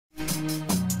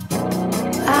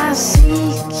I'll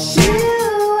seek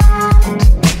you out,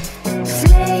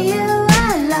 flay you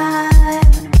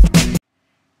alive.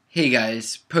 Hey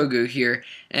guys, Pogo here,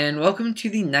 and welcome to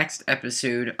the next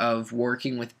episode of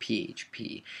Working with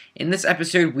PHP. In this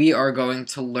episode, we are going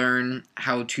to learn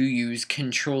how to use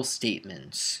control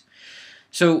statements.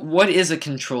 So what is a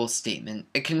control statement?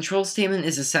 A control statement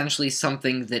is essentially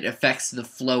something that affects the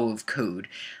flow of code.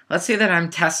 Let's say that I'm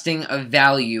testing a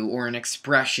value or an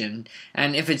expression,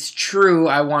 and if it's true,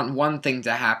 I want one thing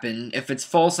to happen. If it's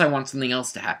false, I want something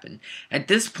else to happen. At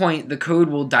this point, the code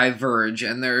will diverge,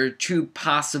 and there are two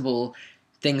possible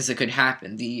things that could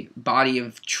happen. The body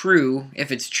of true,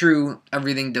 if it's true,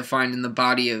 everything defined in the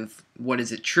body of what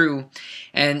is it true,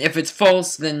 and if it's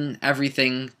false, then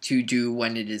everything to do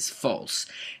when it is false.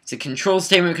 It's a control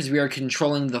statement because we are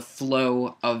controlling the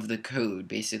flow of the code,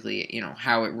 basically,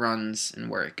 how it runs and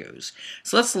where it goes.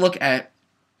 So let's look at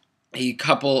a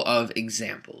couple of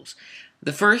examples.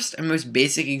 The first and most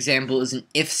basic example is an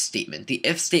if statement. The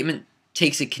if statement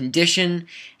takes a condition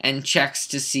and checks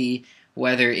to see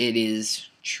whether it is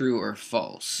true or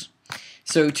false.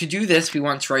 So to do this, we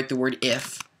want to write the word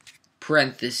if,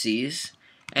 parentheses,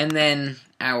 and then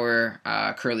our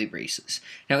curly braces.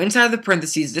 Now inside of the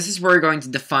parentheses, this is where we're going to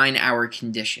define our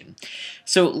condition.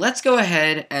 So let's go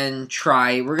ahead and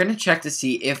try. We're going to check to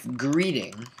see if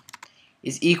greeting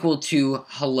is equal to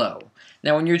hello.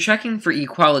 Now when you're checking for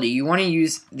equality, you want to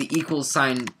use the equal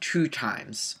sign 2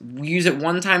 times. Use it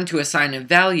 1 time to assign a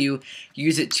value,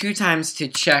 use it 2 times to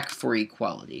check for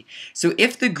equality. So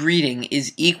if the greeting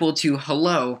is equal to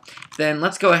hello, then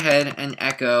let's go ahead and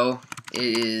echo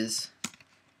it is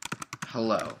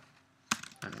hello.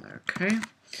 Okay.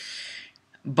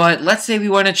 But let's say we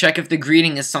want to check if the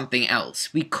greeting is something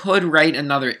else. We could write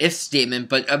another if statement,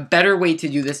 but a better way to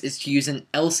do this is to use an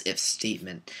else if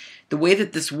statement. The way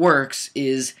that this works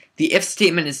is the if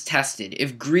statement is tested.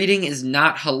 If greeting is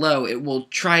not hello, it will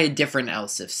try a different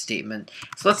else if statement.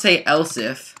 So let's say else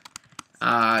if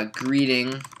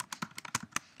greeting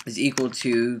is equal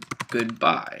to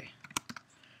goodbye.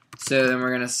 So then we're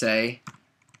going to say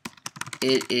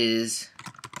it is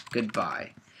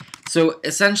goodbye. So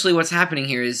essentially what's happening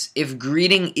here is if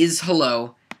greeting is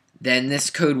hello, then this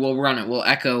code will run. It will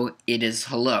echo it is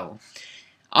hello.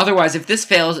 Otherwise, if this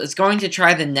fails, it's going to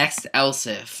try the next else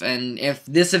if, and if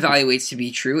this evaluates to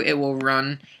be true, it will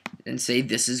run and say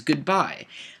this is goodbye.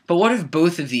 But what if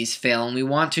both of these fail and we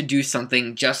want to do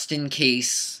something just in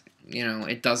case,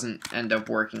 it doesn't end up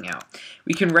working out?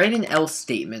 We can write an else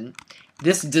statement.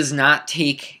 This has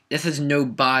no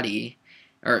body,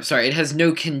 it has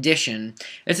no condition.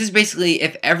 This is basically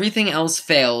if everything else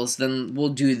fails, then we'll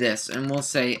do this, and we'll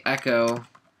say echo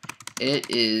it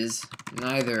is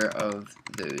neither of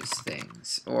those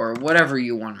things, or whatever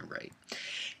you want to write.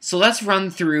 So let's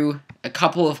run through a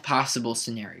couple of possible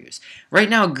scenarios. Right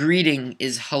now, greeting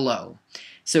is hello.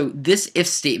 So this if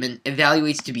statement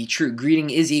evaluates to be true.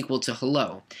 Greeting is equal to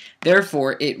hello.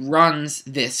 Therefore, it runs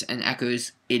this and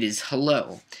echoes it is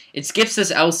hello. It skips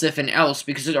this else if and else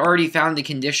because it already found the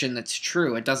condition that's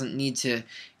true. It doesn't need to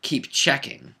keep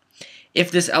checking.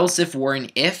 If this else if were an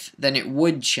if, then it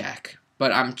would check.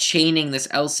 But I'm chaining this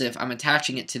else if, I'm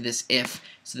attaching it to this if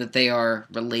so that they are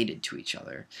related to each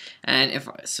other. And if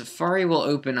Safari will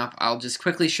open up, I'll just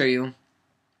quickly show you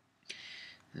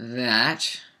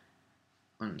that.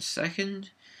 1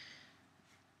 second.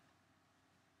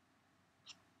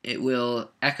 It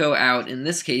will echo out, in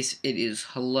this case, it is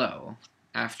hello,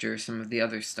 after some of the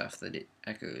other stuff that it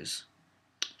echoes.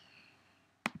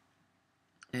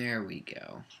 There we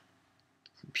go.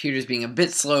 Computer's being a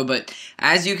bit slow, but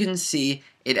as you can see,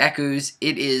 it echoes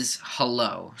it is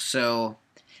hello. So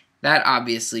that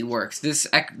obviously works. This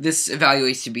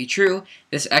evaluates to be true.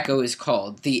 This echo is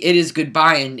called. The it is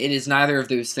goodbye and it is neither of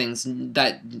those things,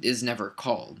 that is never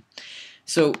called.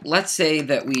 So let's say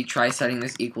that we try setting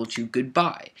this equal to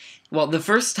goodbye. Well, the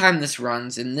first time this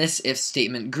runs in this if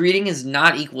statement, greeting is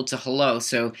not equal to hello,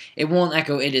 so it won't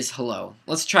echo it is hello.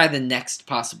 Let's try the next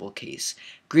possible case.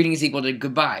 Greeting is equal to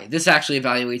goodbye. This actually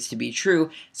evaluates to be true,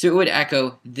 so it would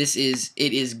echo it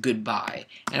is goodbye.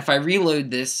 And if I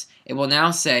reload this, it will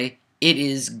now say it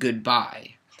is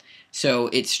goodbye. So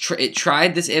it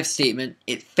tried this if statement,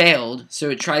 it failed, so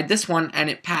it tried this one and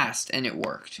it passed and it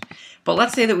worked. But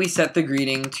let's say that we set the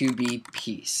greeting to be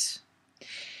peace.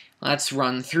 Let's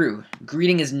run through.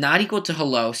 Greeting is not equal to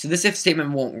hello, so this if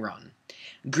statement won't run.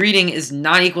 Greeting is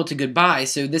not equal to goodbye,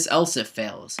 so this else if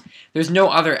fails. There's no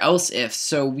other else if,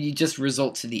 so we just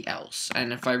result to the else.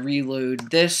 And if I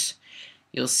reload this,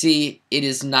 you'll see it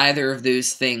is neither of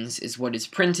those things is what is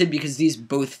printed because these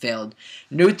both failed.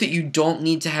 Note that you don't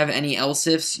need to have any else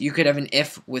ifs. You could have an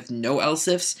if with no else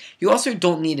ifs. You also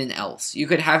don't need an else. You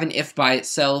could have an if by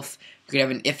itself. You could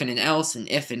have an if and an else, an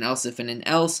if, an else if, and an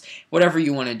else, whatever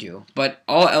you want to do. But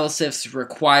all else ifs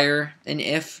require an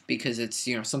if because it's,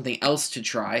 something else to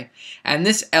try. And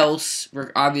this else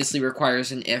obviously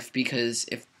requires an if because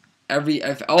if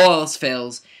all else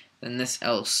fails, then this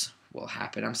else will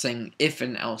happen. I'm saying if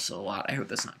and else a lot. I hope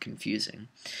that's not confusing.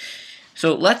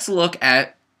 So let's look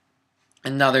at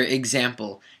another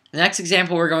example. The next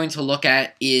example we're going to look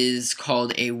at is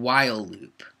called a while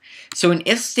loop. So an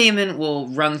if statement will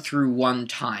run through one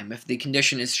time. If the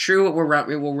condition is true, it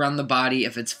will run the body.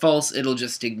 If it's false, it'll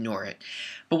just ignore it.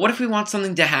 But what if we want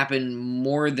something to happen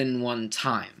more than one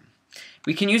time?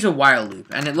 We can use a while loop,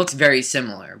 and it looks very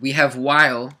similar. We have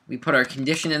while, we put our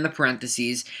condition in the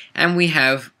parentheses, and we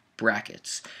have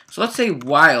brackets. So let's say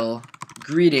while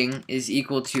greeting is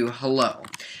equal to hello.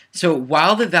 So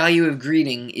while the value of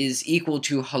greeting is equal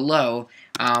to hello,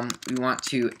 we want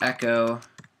to echo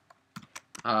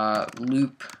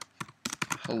loop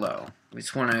hello. We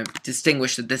just want to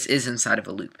distinguish that this is inside of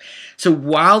a loop. So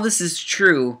while this is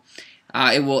true,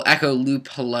 it will echo loop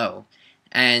hello.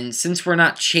 And since we're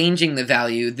not changing the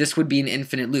value, this would be an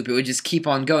infinite loop. It would just keep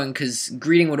on going because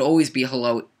greeting would always be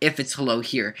hello if it's hello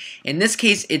here. In this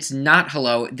case, it's not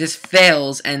hello. This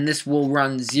fails, and this will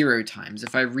run 0 times.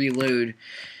 If I reload,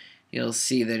 you'll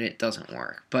see that it doesn't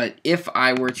work. But if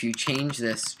I were to change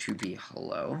this to be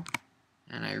hello,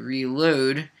 and I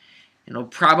reload, it'll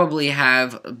probably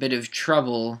have a bit of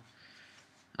trouble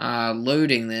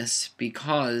loading this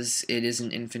because it is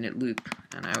an infinite loop,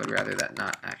 and I would rather that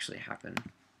not actually happen.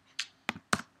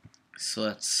 So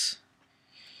let's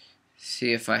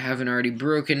see if I haven't already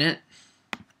broken it.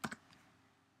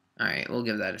 Alright, we'll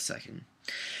give that a second.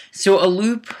 So a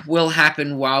loop will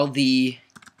happen while the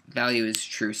value is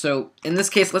true. So in this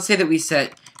case, let's say that we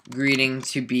set greeting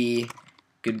to be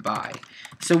goodbye.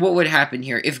 So what would happen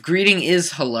here? If greeting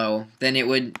is hello, then it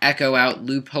would echo out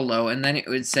loop hello, and then it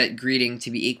would set greeting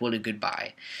to be equal to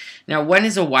goodbye. Now, when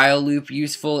is a while loop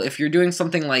useful? If you're doing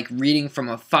something like reading from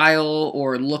a file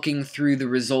or looking through the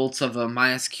results of a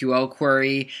MySQL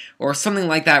query or something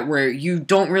like that where you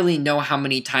don't really know how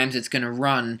many times it's going to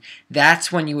run,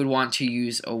 that's when you would want to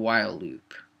use a while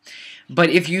loop. But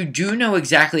if you do know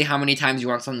exactly how many times you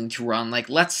want something to run, like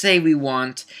let's say we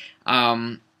want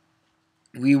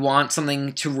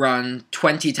something to run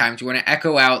 20 times. We want to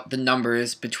echo out the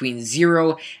numbers between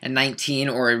 0 and 19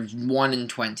 or 1 and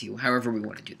 20, however we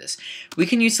want to do this. We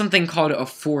can use something called a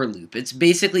for loop. It's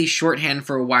basically shorthand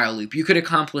for a while loop. You could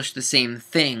accomplish the same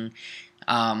thing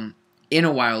in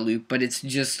a while loop, but it's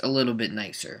just a little bit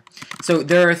nicer. So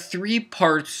there are 3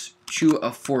 parts to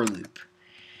a for loop.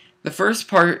 The first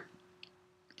part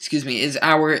is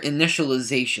our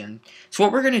initialization. So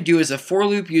what we're going to do is a for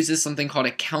loop uses something called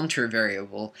a counter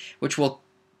variable, which will,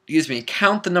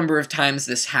 count the number of times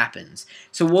this happens.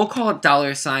 So we'll call it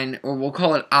 $, or we'll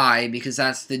call it I, because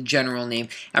that's the general name.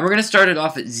 And we're going to start it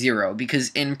off at 0, because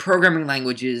in programming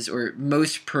languages, or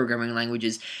most programming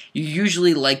languages, you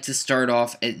usually like to start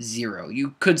off at 0.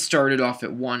 You could start it off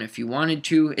at 1 if you wanted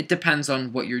to. It depends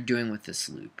on what you're doing with this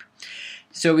loop.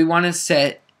 So we want to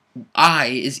set I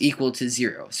is equal to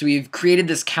 0. So we've created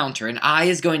this counter, and I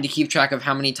is going to keep track of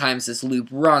how many times this loop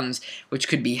runs, which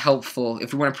could be helpful.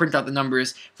 If we want to print out the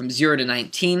numbers from 0 to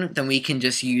 19, then we can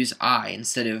just use I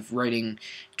instead of writing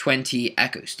 20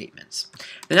 echo statements.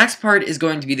 The next part is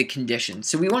going to be the condition.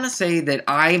 So we want to say that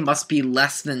I must be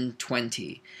less than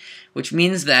 20, which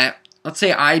means that, let's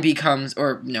say I becomes,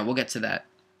 or no, we'll get to that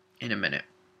in a minute.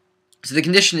 So the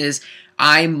condition is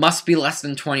I must be less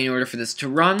than 20 in order for this to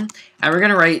run, and we're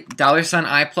going to write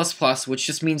 $i++, which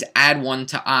just means add 1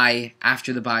 to I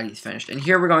after the body is finished. And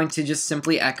here we're going to just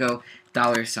simply echo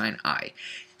 $i.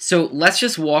 So let's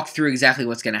just walk through exactly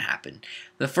what's going to happen.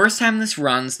 The first time this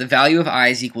runs, the value of I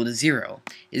is equal to 0.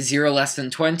 Is 0 less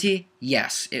than 20?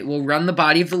 Yes. It will run the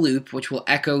body of the loop, which will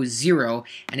echo 0,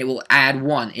 and it will add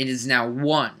 1. It is now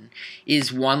 1.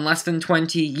 Is 1 less than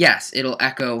 20? Yes. It'll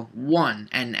echo 1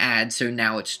 and add, so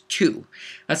now it's 2.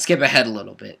 Let's skip ahead a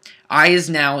little bit. I is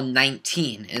now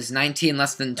 19. Is 19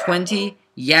 less than 20?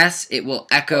 Yes. It will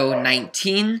echo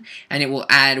 19, and it will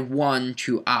add 1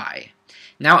 to I.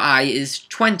 Now I is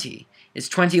 20. Is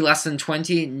 20 less than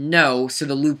 20? No, so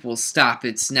the loop will stop.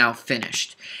 It's now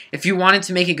finished. If you wanted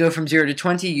to make it go from 0 to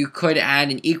 20, you could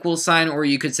add an equal sign, or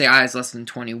you could say I is less than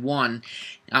 21.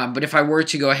 But if I were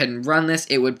to go ahead and run this,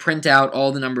 it would print out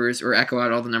all the numbers, or echo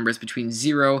out all the numbers between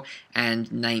 0 and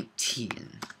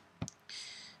 19.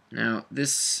 Now,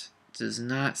 this does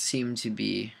not seem to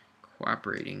be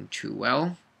cooperating too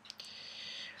well.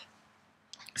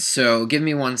 So give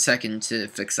me 1 second to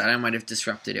fix that. I might have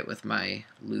disrupted it with my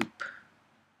loop.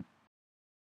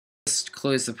 Just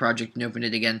close the project and open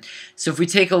it again. So if we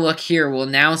take a look here, we'll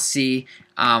now see,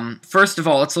 first of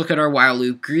all, let's look at our while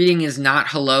loop. Greeting is not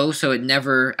hello, so it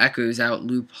never echoes out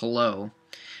loop hello.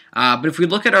 But if we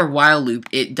look at our while loop,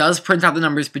 it does print out the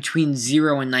numbers between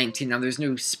 0 and 19. Now, there's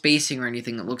no spacing or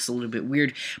anything that looks a little bit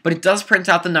weird, but it does print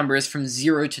out the numbers from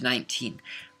 0 to 19.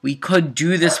 We could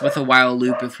do this with a while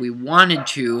loop if we wanted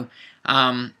to,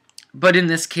 but in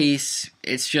this case,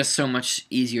 it's just so much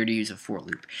easier to use a for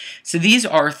loop. So these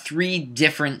are 3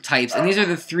 different types, and these are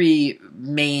the 3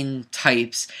 main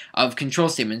types of control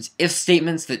statements. If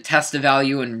statements that test a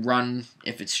value and run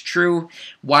if it's true,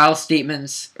 while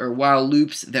statements or while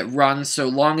loops that run so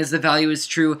long as the value is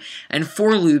true, and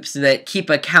for loops that keep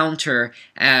a counter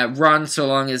run so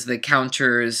long as the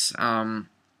counter's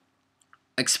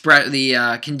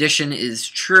the condition is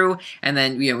true, and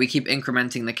then we keep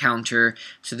incrementing the counter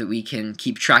so that we can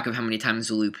keep track of how many times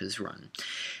the loop has run.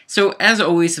 So as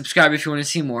always, subscribe if you want to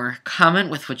see more, comment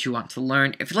with what you want to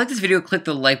learn. If you like this video, click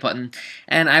the like button,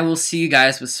 and I will see you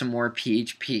guys with some more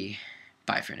PHP.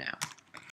 Bye for now.